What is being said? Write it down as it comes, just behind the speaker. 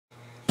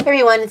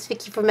Everyone, it's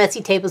Vicki from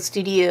Messy Table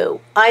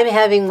Studio. I'm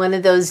having one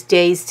of those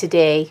days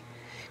today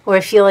where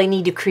I feel I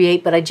need to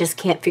create, but I just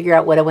can't figure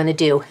out what I want to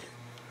do.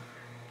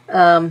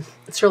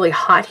 It's really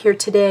hot here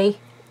today,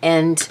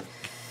 and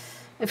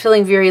I'm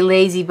feeling very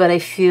lazy, but I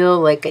feel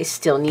like I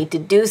still need to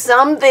do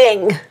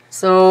something.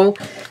 So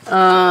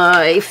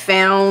I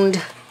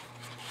found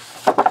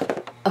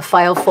a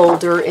file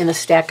folder in a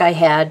stack I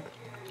had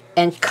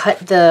and cut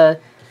the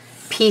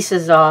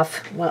pieces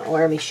off. Well,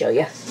 let me show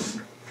you.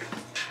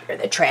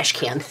 The trash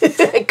can.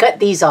 I cut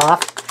these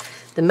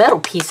off. The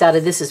metal piece out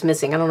of this is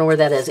missing. I don't know where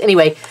that is.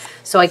 Anyway,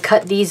 so I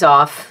cut these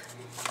off,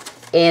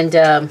 and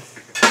now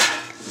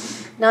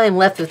I'm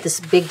left with this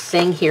big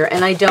thing here,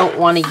 and I don't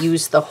want to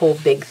use the whole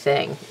big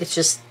thing. It's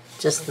just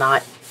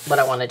not what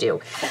I want to do.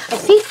 I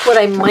think what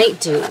I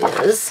might do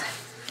is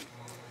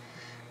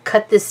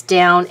cut this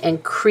down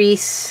and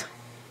crease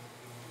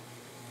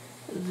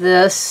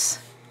this,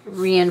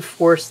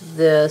 reinforce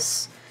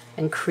this,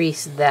 and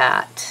crease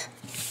that.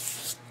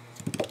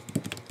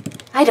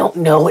 I don't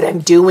know what I'm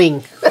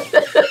doing.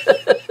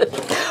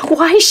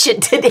 Why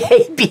should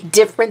today be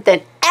different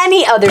than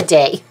any other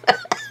day?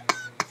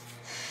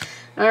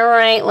 All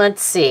right,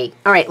 let's see.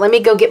 All right, let me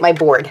go get my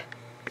board.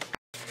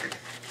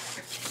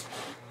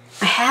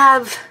 I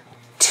have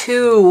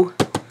two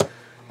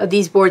of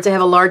these boards. I have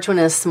a large one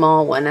and a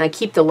small one. And I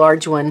keep the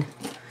large one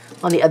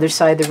on the other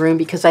side of the room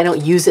because I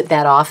don't use it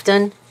that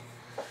often.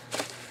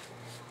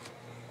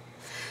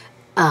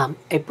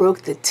 I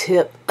broke the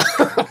tip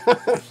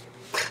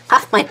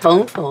off my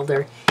phone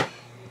folder.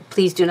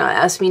 Please do not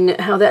ask me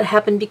how that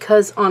happened,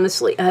 because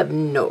honestly, I have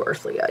no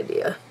earthly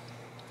idea.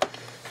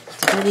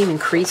 Did that even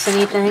crease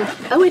anything?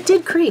 Oh, it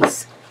did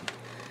crease.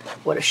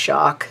 What a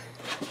shock.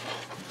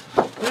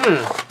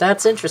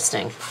 That's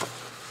interesting.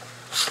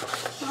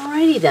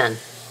 Alrighty then.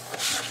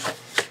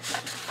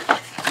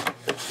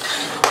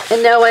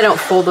 And no, I don't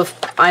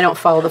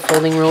follow the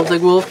folding rules.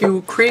 Like, well, if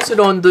you crease it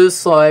on this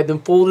side, then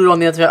fold it on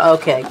the other side.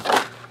 Okay.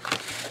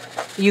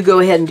 You go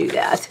ahead and do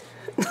that.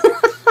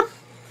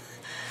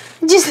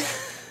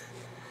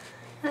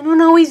 I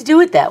don't always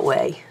do it that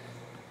way,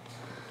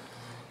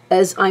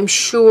 as I'm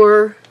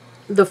sure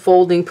the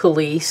folding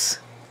police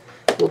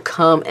will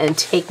come and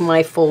take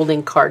my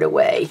folding cart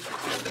away,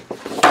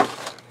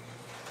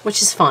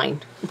 which is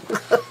fine.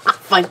 I'll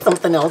find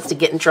something else to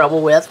get in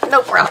trouble with,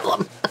 no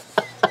problem.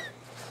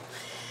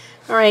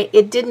 All right,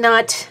 it did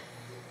not,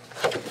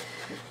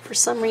 for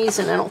some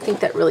reason, I don't think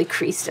that really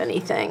creased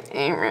anything.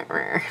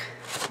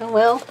 Oh,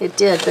 well, it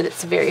did, but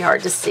it's very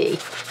hard to see.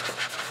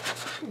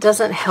 It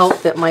doesn't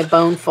help that my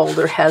bone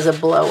folder has a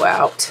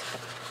blowout.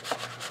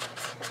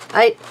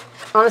 I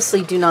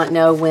honestly do not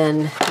know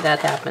when that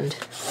happened.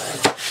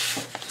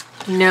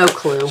 No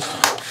clue.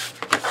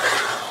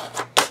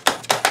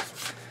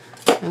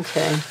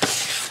 Okay.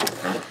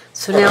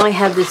 So now I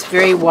have this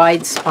very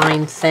wide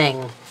spine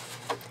thing.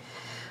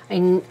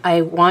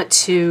 I want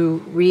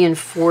to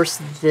reinforce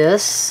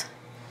this,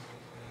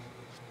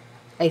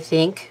 I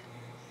think.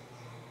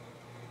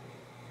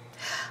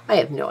 I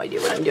have no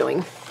idea what I'm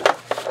doing.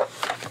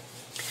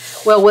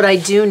 Well, what I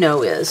do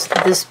know is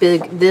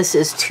this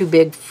is too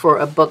big for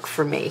a book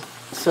for me.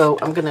 So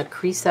I'm going to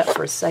crease that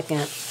for a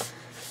second,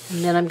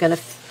 and then I'm going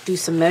to do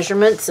some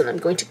measurements, and I'm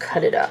going to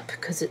cut it up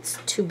because it's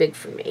too big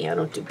for me. I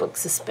don't do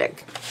books this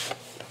big.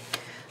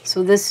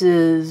 So this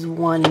is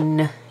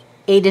 8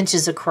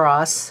 inches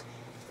across,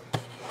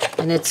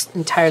 and it's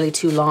entirely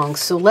too long.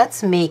 So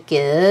let's make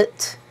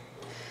it,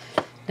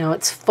 now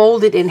it's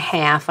folded in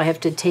half. I have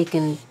to take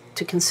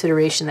into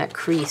consideration that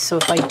crease. So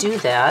if I do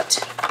that,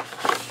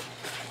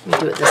 let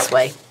me do it this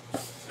way.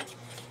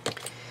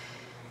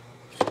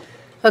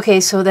 Okay,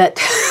 so that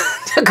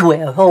took away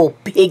a whole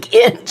big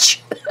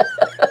inch.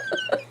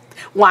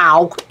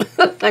 Wow,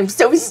 I'm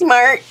so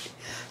smart.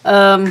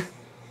 I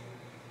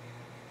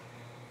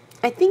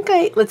think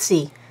let's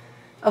see.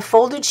 A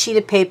folded sheet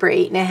of paper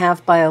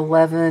 8.5 by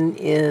 11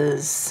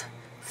 is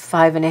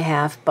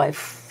 5.5 by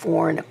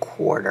 4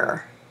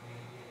 1/4.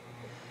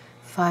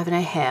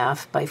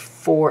 5.5 by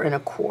 4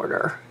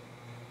 1/4.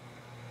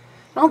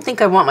 I don't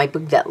think I want my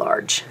book that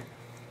large.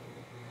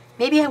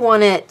 Maybe I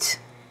want it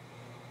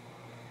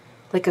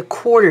like a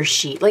quarter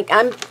sheet. Like,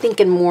 I'm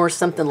thinking more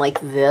something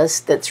like this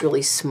that's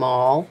really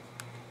small,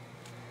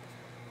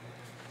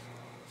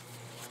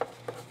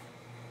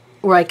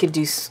 where I could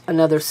do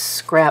another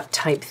scrap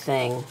type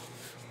thing.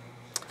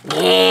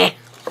 Yeah,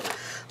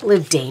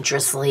 live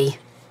dangerously.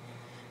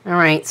 All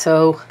right,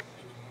 so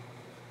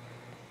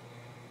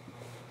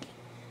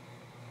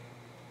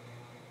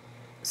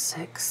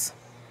six.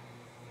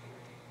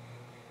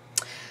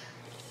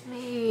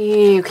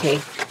 Okay,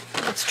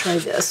 let's try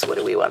this. What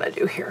do we want to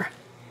do here?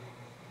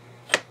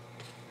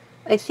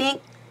 I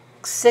think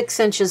 6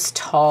 inches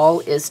tall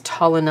is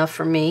tall enough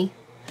for me.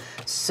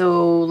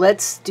 So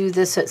let's do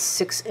this at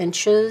 6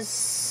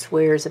 inches.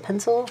 Where's a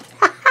pencil?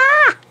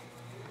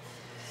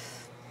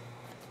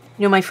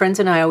 You know, my friends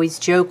and I always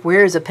joke,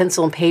 where is a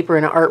pencil and paper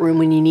in an art room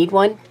when you need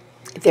one?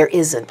 There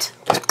isn't.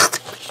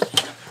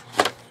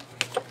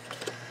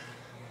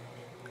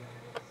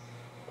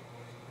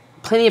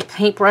 plenty of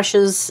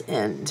paintbrushes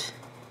and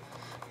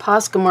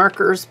Posca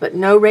markers, but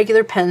no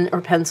regular pen or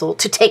pencil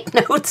to take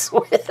notes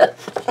with.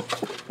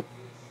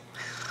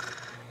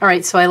 All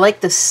right, so I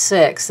like the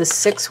 6. The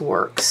 6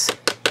 works.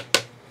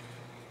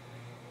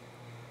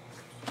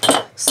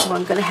 So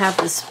I'm going to have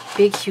this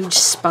big, huge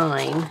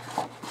spine.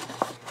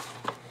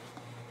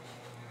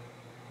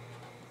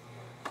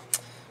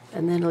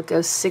 And then it'll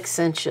go 6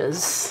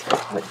 inches.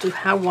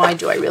 How wide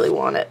do I really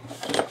want it?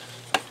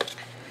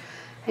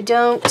 I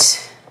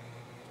don't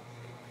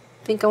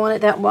think I want it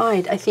that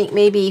wide. I think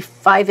maybe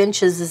 5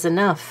 inches is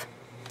enough.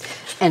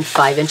 And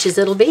 5 inches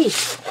it'll be.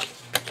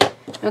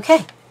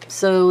 Okay,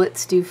 so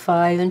let's do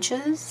 5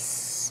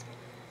 inches.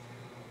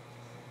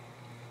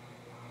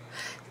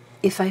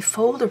 If I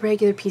fold a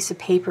regular piece of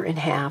paper in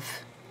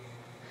half,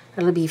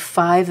 it'll be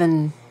 5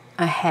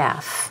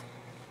 1/2.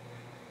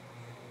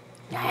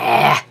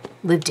 Ah,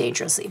 live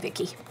dangerously,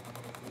 Vicky.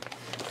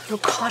 Throw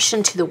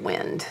caution to the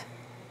wind.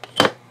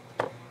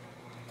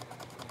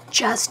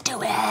 Just do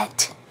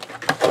it.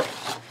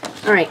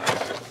 All right.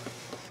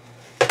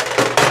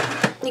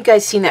 You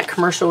guys seen that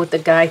commercial with the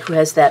guy who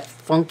has that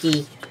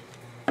funky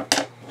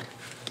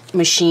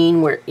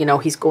machine where, you know,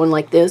 he's going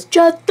like this,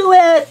 just do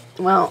it.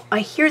 Well,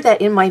 I hear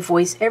that in my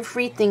voice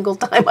every single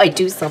time I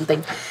do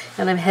something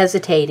and I'm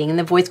hesitating and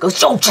the voice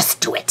goes, oh, just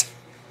do it.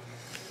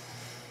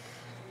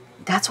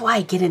 That's why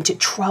I get into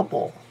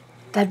trouble.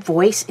 That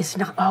voice is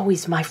not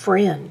always my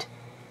friend.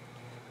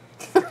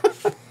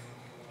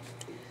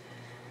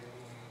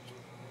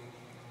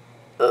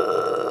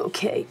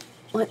 Okay,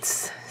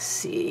 let's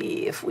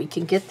see if we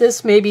can get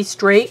this maybe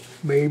straight.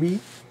 Maybe.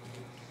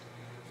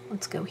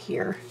 Let's go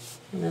here.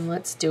 And then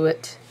let's do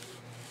it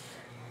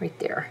right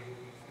there.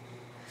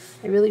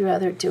 I really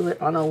rather do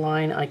it on a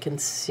line I can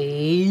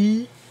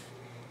see.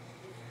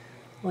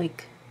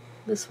 Like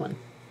this one.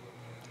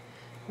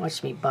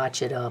 Watch me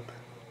botch it up.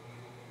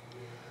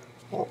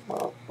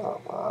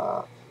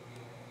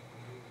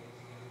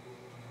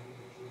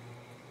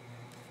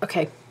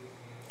 Okay.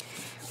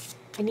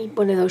 I need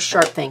one of those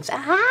sharp things.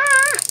 Ah!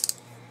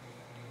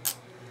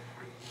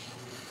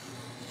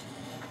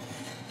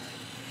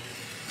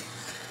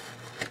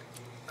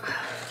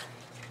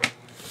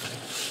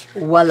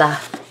 Voila.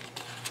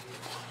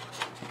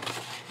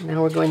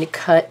 Now we're going to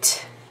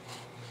cut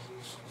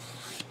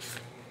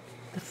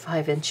the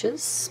 5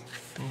 inches.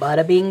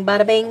 Bada bing,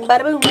 bada bing,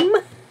 bada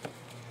boom.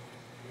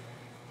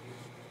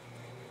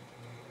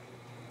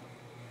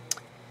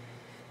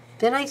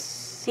 Then I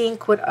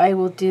think what I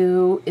will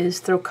do is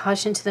throw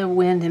caution to the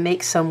wind and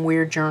make some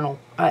weird journal.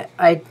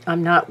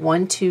 I'm not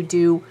one to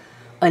do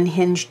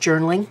unhinged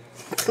journaling,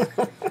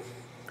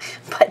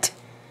 but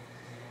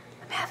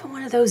I'm having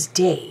one of those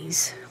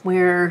days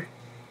where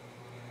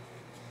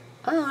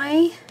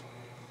I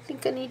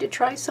think I need to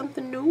try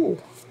something new.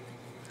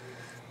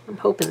 I'm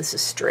hoping this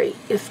is straight.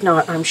 If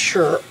not, I'm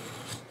sure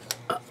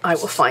I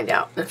will find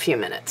out in a few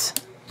minutes.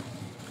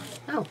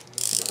 Oh,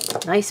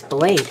 nice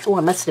blade. Oh,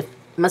 I must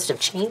have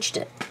changed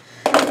it.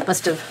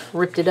 Must have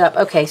ripped it up.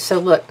 Okay, so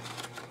look.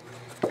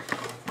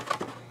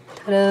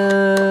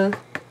 Ta-da!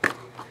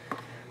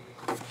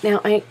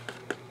 Now I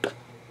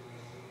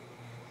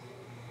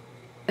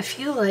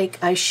feel like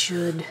I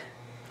should.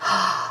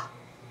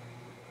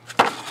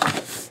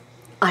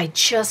 I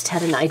just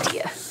had an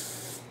idea.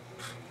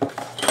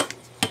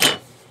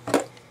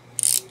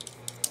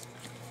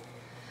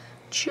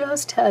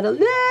 Just had a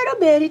little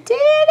bitty,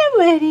 teeny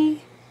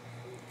weeny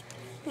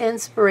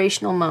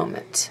inspirational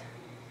moment.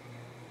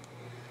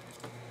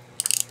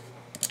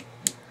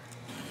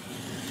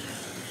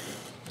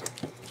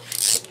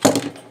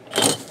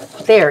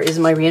 There is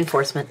my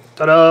reinforcement.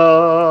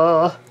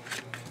 Ta-da!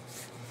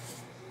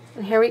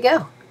 And here we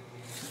go.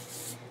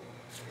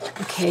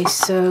 Okay,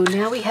 so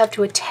now we have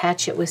to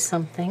attach it with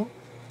something.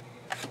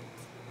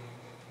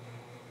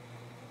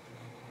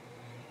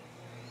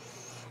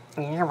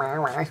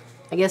 I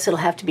guess it'll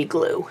have to be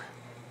glue.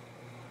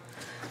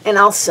 And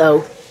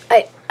also,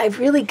 I've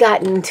really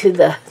gotten into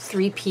the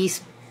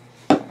 3-piece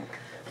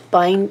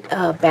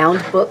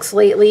bound books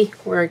lately,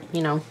 where,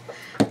 you know,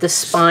 the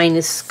spine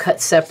is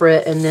cut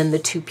separate and then the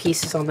 2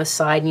 pieces on the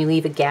side and you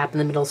leave a gap in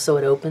the middle so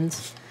it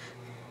opens.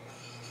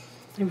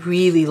 I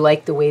really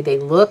like the way they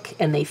look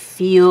and they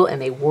feel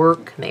and they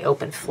work and they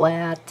open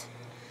flat.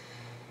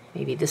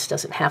 Maybe this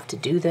doesn't have to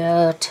do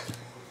that.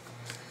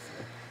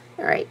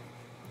 All right.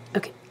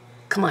 Okay.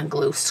 Come on,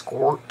 glue.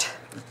 Squirt.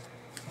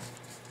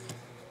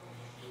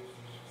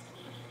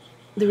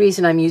 The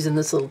reason I'm using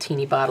this little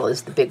teeny bottle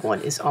is the big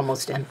one is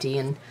almost empty,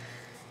 and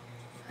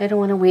I don't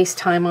want to waste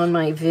time on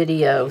my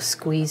video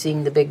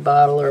squeezing the big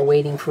bottle or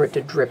waiting for it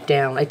to drip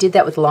down. I did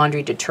that with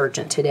laundry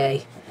detergent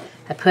today.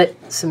 I put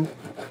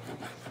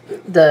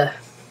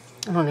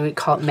I don't know what you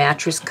call it,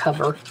 mattress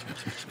cover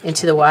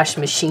into the washing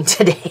machine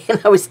today,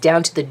 and I was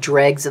down to the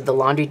dregs of the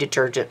laundry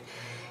detergent.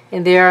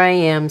 And there I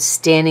am,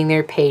 standing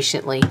there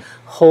patiently,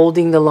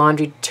 holding the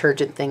laundry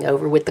detergent thing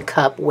over with the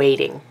cup,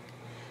 waiting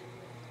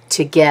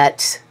to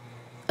get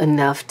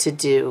enough to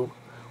do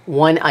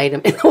one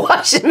item in the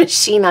washing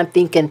machine. I'm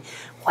thinking,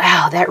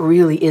 wow, that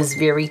really is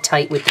very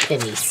tight with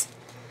pennies.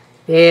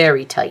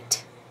 Very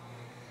tight.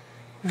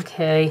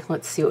 Okay,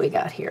 let's see what we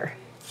got here.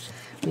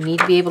 We need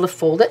to be able to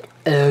fold it,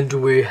 and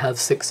we have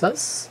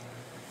success.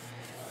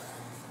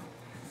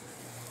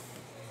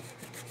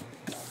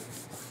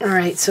 All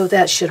right, so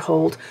that should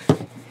hold.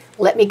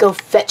 Let me go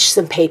fetch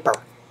some paper.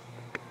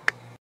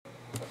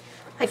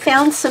 I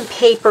found some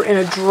paper in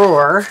a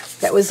drawer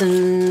that was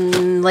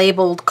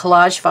labeled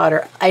collage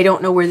fodder. I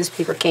don't know where this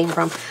paper came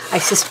from. I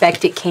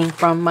suspect it came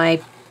from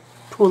my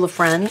pool of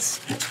friends.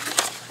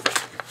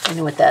 I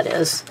know what that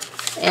is.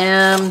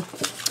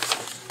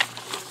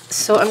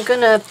 So I'm going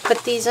to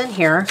put these in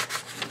here.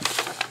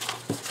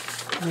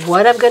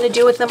 What I'm going to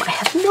do with them, I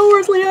have no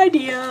earthly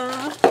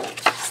idea.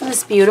 Isn't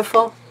this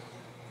beautiful?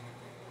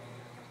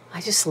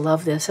 I just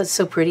love this. That's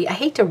so pretty. I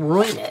hate to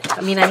ruin it.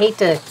 I mean, I hate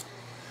to...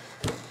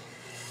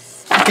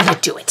 I'm going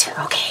to do it.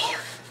 Okay.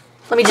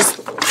 Let me just...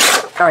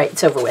 All right,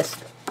 it's over with.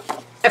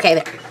 Okay,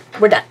 there.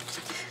 We're done.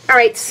 All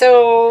right,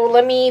 so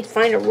let me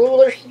find a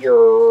ruler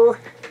here.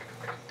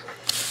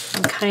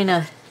 And kind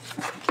of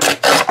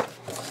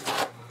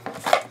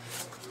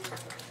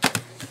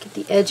get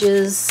the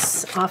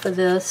edges off of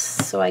this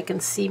so I can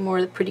see more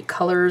of the pretty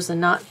colors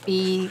and not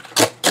be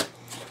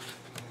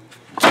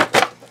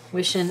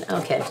wishing...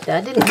 Okay,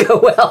 that didn't go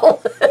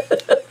well.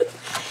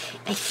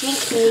 I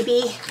think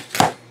maybe...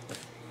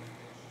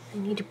 I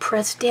need to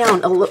press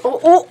down a little,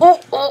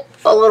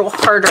 a little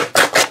harder.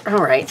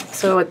 All right,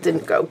 so it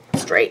didn't go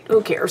straight.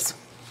 Who cares?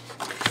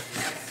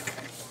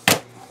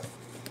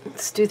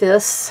 Let's do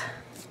this.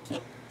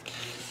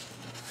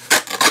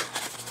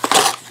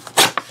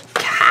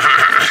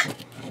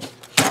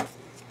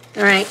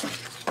 All right,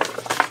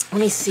 let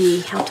me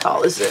see, how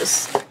tall is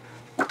this?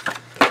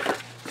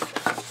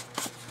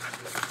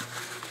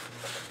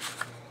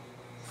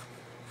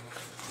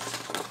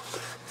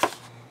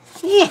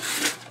 Yeah,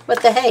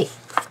 what the hey?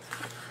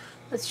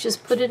 Let's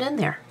just put it in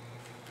there.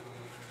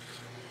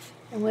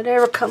 And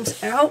whatever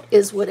comes out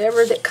is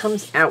whatever that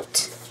comes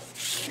out.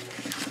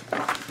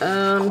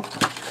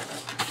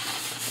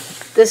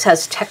 This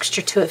has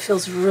texture to it.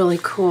 Feels really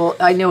cool.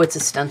 I know it's a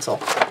stencil.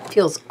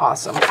 Feels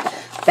awesome.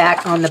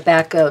 Back on the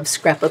back of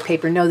scrapbook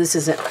paper. No, this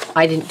isn't.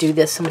 I didn't do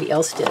this. Somebody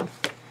else did.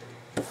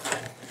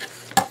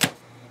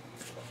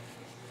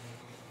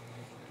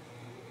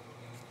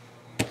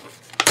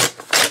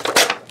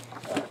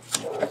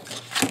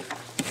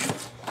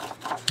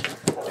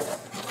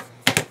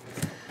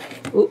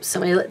 Oops,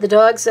 somebody let the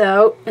dogs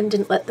out and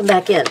didn't let them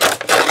back in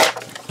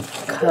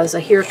because I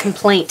hear a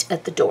complaint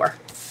at the door.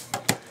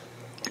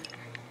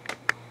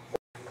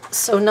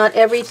 So not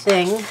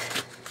everything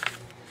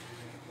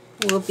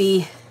will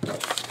be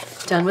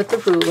done with the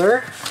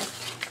ruler.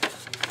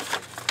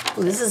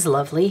 Oh, this is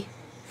lovely.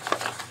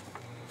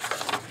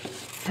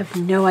 I have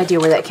no idea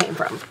where that came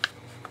from.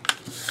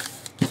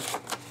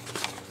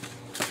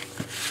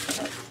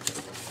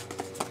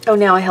 Oh,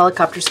 now a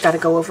helicopter's got to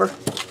go over.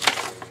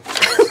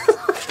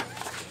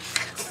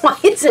 Why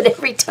is it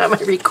every time I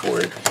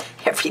record,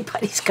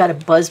 everybody's got to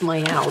buzz my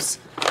house?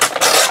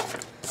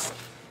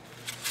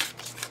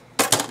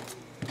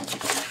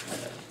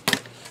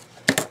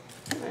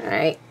 All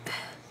right.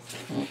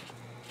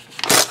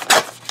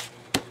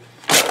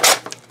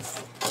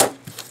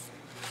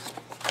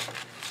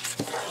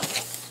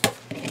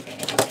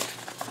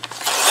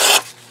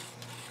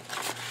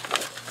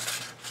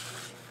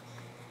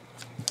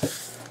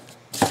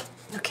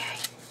 Okay.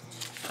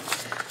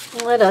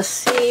 Let us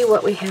see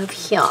what we have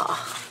here.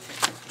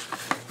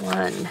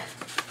 1,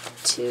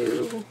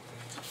 2,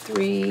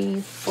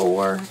 3,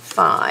 4,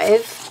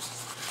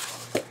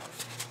 5.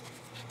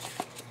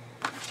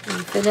 Can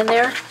you fit in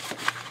there?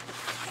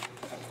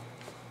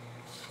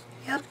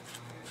 Yep.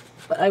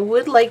 But I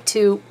would like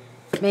to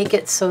make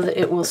it so that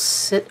it will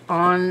sit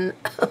on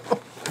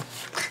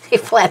a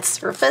flat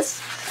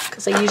surface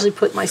because I usually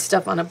put my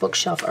stuff on a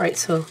bookshelf. All right,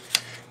 so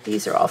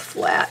these are all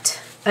flat.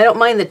 I don't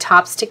mind the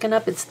top sticking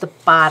up, it's the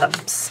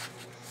bottoms.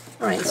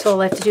 All right, so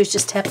all I have to do is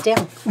just tap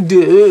down.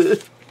 Duh.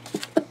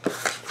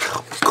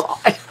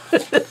 God.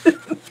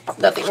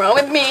 Nothing wrong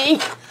with me.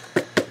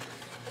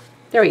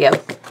 There we go.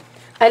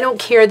 I don't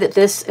care that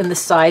this and the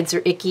sides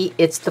are icky.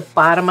 It's the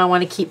bottom I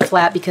want to keep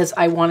flat because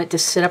I want it to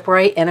sit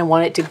upright and I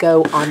want it to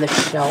go on the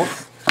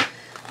shelf.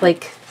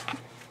 Like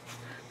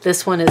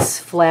this one is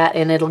flat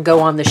and it'll go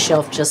on the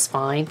shelf just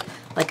fine.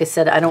 Like I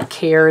said, I don't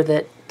care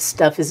that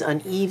stuff is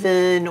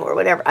uneven or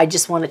whatever. I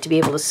just want it to be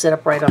able to sit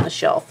upright on the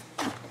shelf.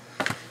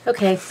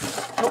 Okay.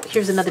 Oh,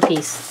 here's another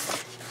piece.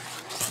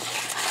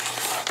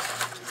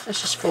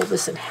 Let's just fold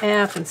this in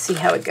half and see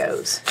how it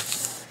goes.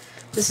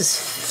 This is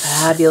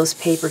fabulous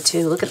paper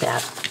too. Look at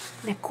that.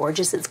 Isn't that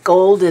gorgeous? It's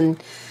gold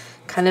and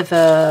kind of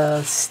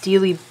a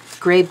steely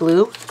gray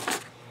blue.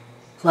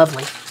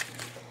 Lovely.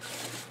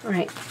 All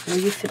right,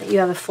 you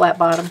have a flat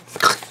bottom.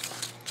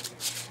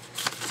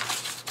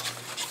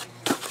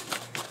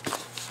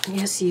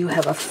 Yes, you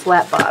have a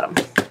flat bottom.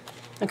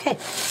 Okay,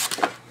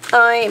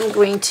 I am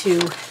going to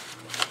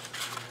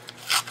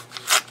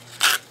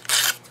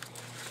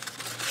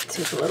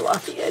take a little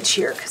off the edge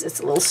here because it's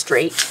a little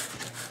straight.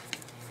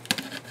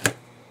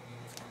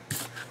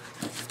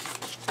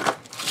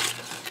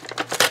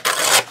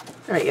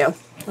 There we go.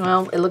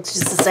 Well, it looks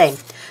just the same.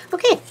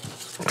 Okay.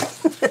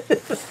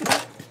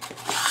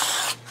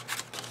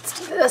 Let's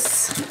do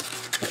this.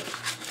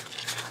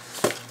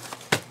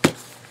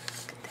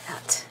 Look at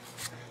that.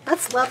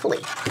 That's lovely.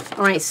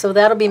 All right, so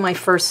that'll be my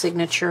first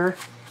signature.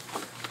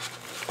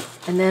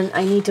 And then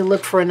I need to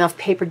look for enough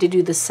paper to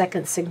do the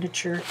second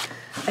signature.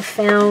 I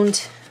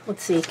found,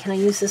 let's see, can I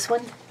use this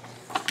one?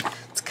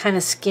 It's kind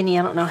of skinny.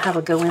 I don't know how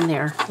to go in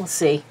there. We'll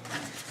see.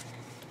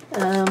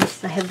 I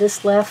have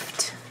this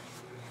left.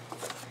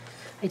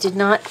 I did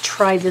not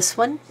try this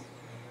one.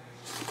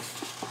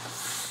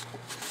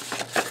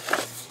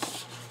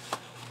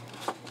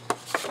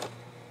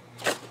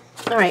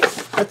 All right,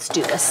 let's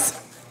do this.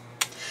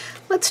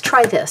 Let's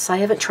try this. I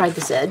haven't tried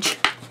this edge.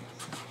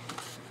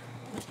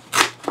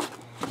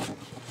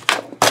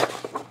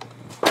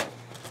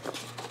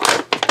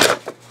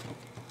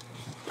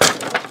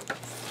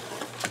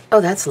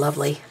 Oh, that's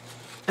lovely.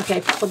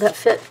 Okay, will that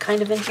fit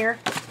kind of in here?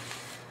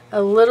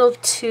 A little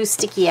too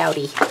sticky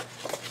outy.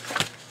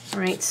 All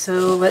right,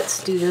 so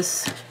let's do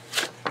this.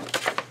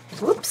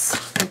 Whoops.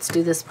 Let's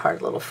do this part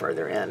a little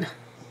further in.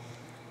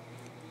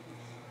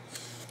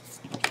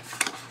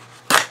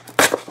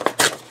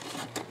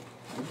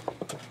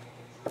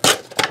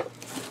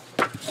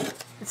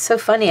 It's so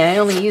funny. I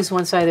only use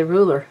one side of the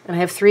ruler, and I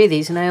have 3 of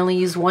these, and I only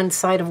use one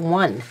side of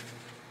one.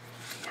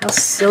 How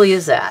silly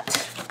is that?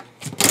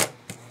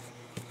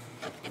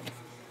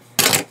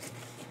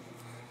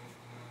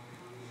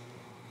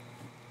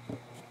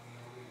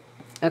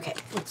 Okay,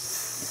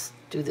 let's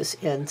do this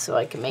in so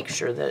I can make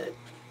sure that it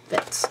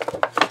fits.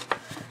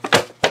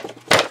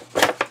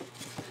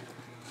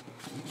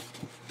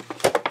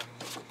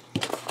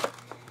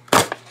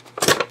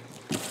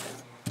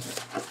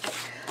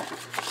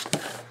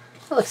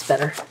 That looks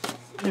better.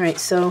 All right,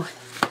 so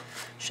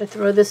should I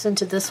throw this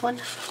into this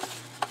one?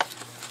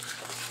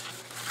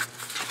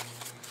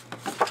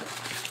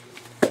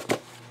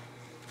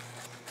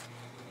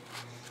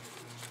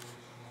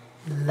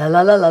 La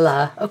la la la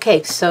la.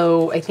 Okay,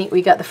 so I think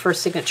we got the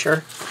first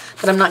signature,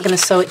 but I'm not going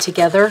to sew it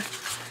together.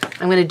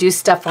 I'm going to do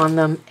stuff on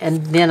them,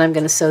 and then I'm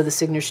going to sew the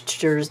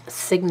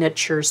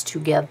signatures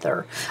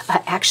together.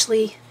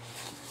 Actually,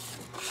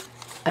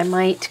 I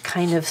might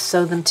kind of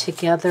sew them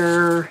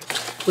together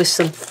with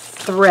some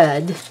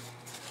thread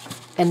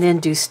and then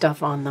do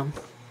stuff on them.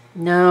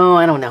 No,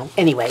 I don't know.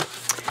 Anyway,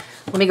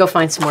 let me go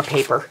find some more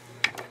paper.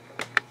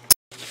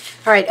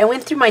 All right, I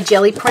went through my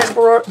jelly print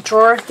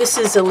drawer. This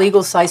is a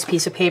legal size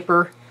piece of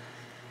paper.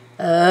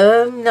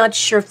 I'm not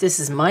sure if this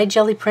is my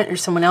jelly print or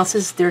someone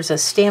else's. There's a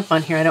stamp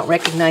on here I don't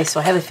recognize, so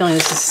I have a feeling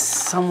this is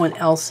someone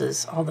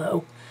else's,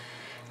 although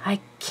I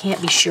can't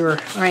be sure.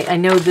 All right, I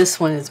know this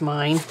one is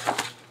mine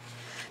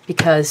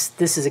because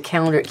this is a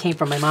calendar. It came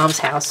from my mom's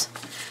house.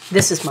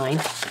 This is mine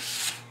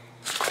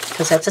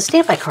because that's a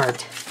stamp I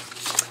carved.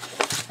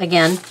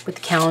 Again, with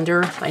the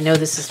calendar, I know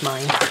this is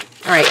mine.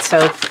 All right,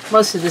 so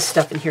most of this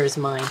stuff in here is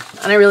mine.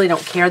 And I really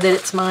don't care that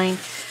it's mine.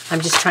 I'm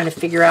just trying to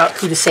figure out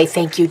who to say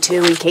thank you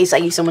to in case I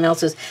use someone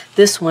else's.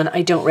 This one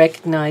I don't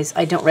recognize.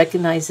 I don't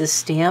recognize this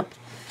stamp.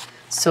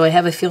 So I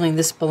have a feeling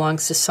this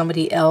belongs to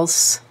somebody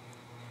else.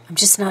 I'm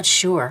just not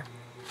sure.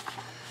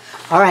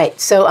 All right,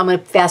 so I'm going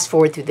to fast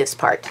forward through this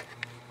part.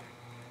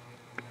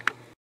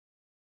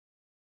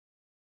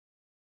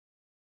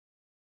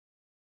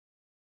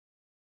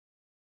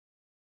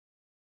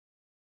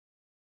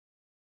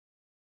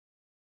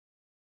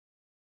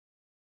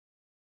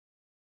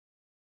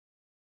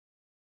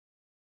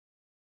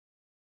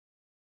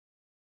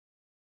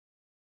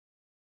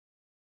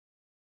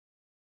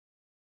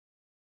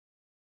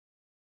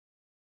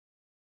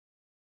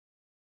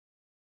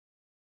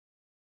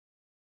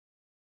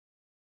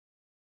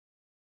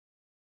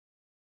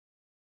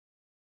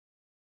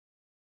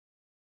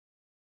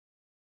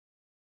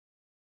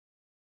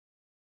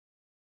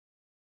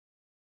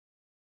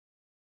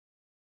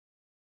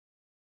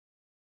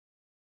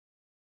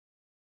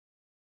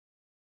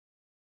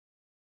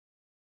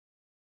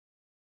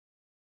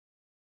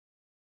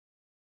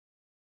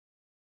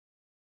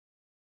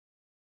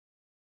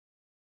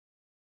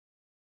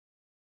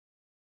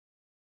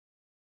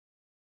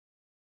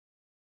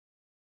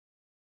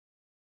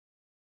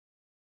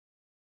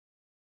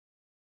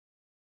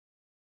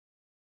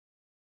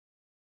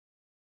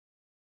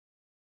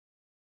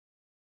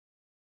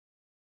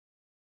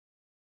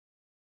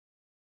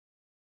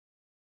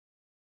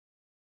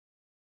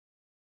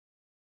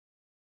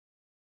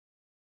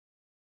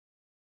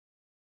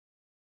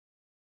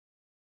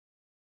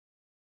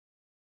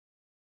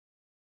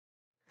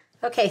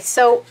 Okay,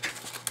 so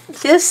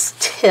this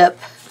tip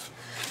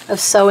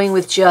of sewing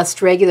with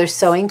just regular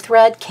sewing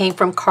thread came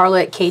from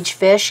Carla at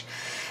Kagedfish.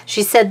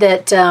 She said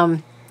that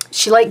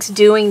she likes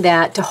doing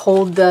that to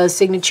hold the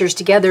signatures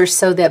together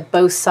so that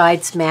both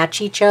sides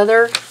match each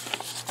other,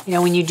 you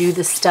know, when you do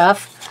this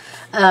stuff.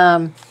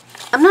 I'm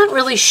not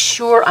really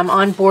sure I'm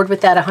on board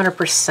with that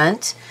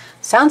 100%.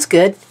 Sounds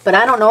good, but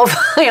I don't know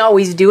if I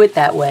always do it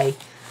that way.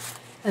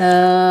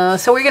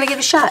 So we're going to give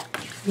it a shot.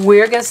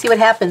 We're going to see what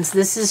happens.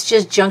 This is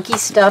just junky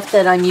stuff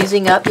that I'm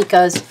using up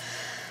because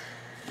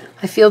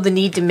I feel the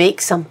need to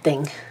make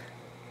something.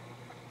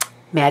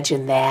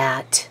 Imagine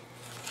that.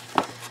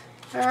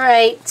 All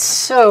right,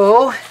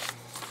 so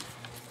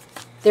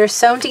they're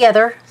sewn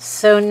together.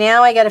 So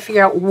now I got to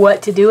figure out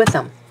what to do with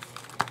them.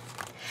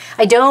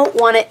 I don't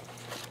want it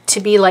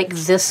to be like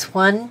this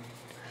one.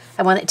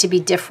 I want it to be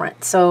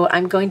different. So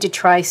I'm going to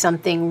try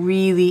something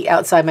really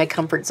outside my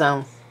comfort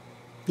zone.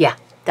 Yeah,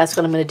 that's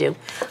what I'm going to do.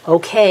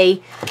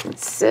 Okay,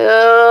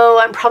 so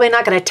I'm probably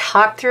not going to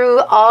talk through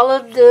all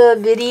of the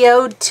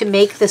video to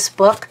make this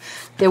book.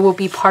 There will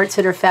be parts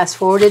that are fast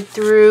forwarded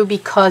through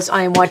because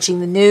I am watching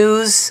the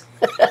news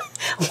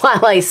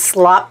while I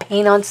slop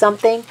paint on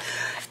something.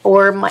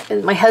 Or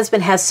my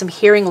husband has some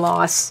hearing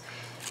loss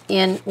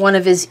in one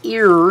of his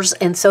ears,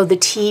 and so the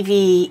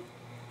TV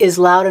is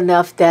loud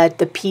enough that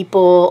the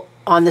people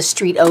on the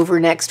street over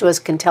next to us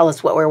can tell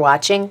us what we're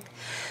watching.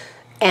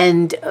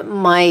 And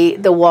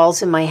the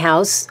walls in my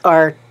house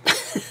are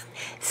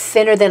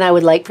thinner than I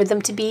would like for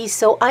them to be,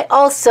 so I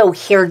also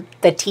hear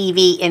the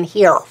TV in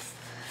here.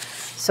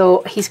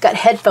 So he's got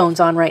headphones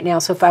on right now,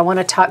 so if I want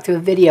to talk through a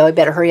video, I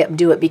better hurry up and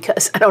do it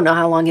because I don't know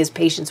how long his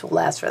patience will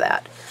last for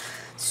that.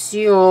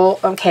 So,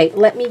 okay,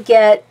 let me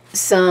get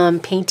some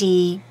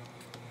painty,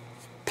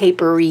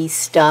 papery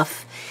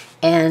stuff,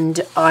 and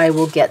I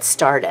will get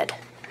started.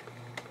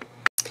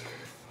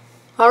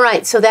 All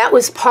right, so that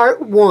was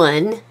part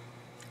one,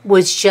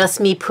 was just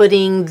me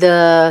putting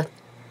the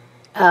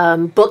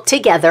book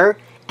together,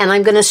 and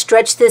I'm going to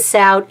stretch this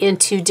out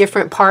into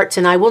different parts,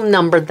 and I will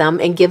number them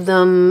and give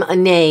them a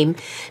name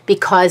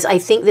because I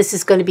think this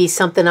is going to be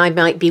something I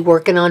might be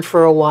working on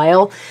for a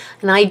while,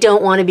 and I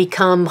don't want to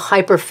become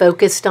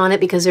hyper-focused on it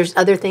because there's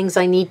other things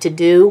I need to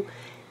do,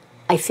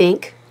 I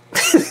think.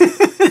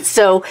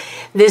 So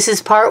this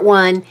is part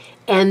one,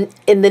 and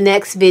in the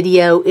next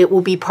video it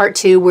will be part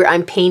two where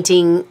I'm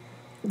painting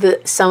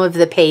some of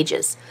the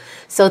pages.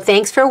 So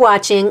thanks for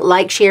watching.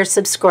 Like, share,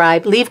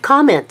 subscribe. Leave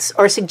comments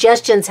or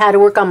suggestions how to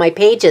work on my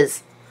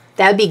pages.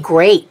 That would be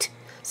great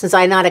since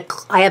I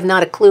have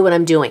not a clue what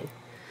I'm doing.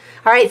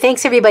 All right,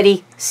 thanks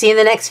everybody. See you in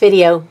the next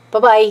video.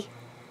 Bye-bye.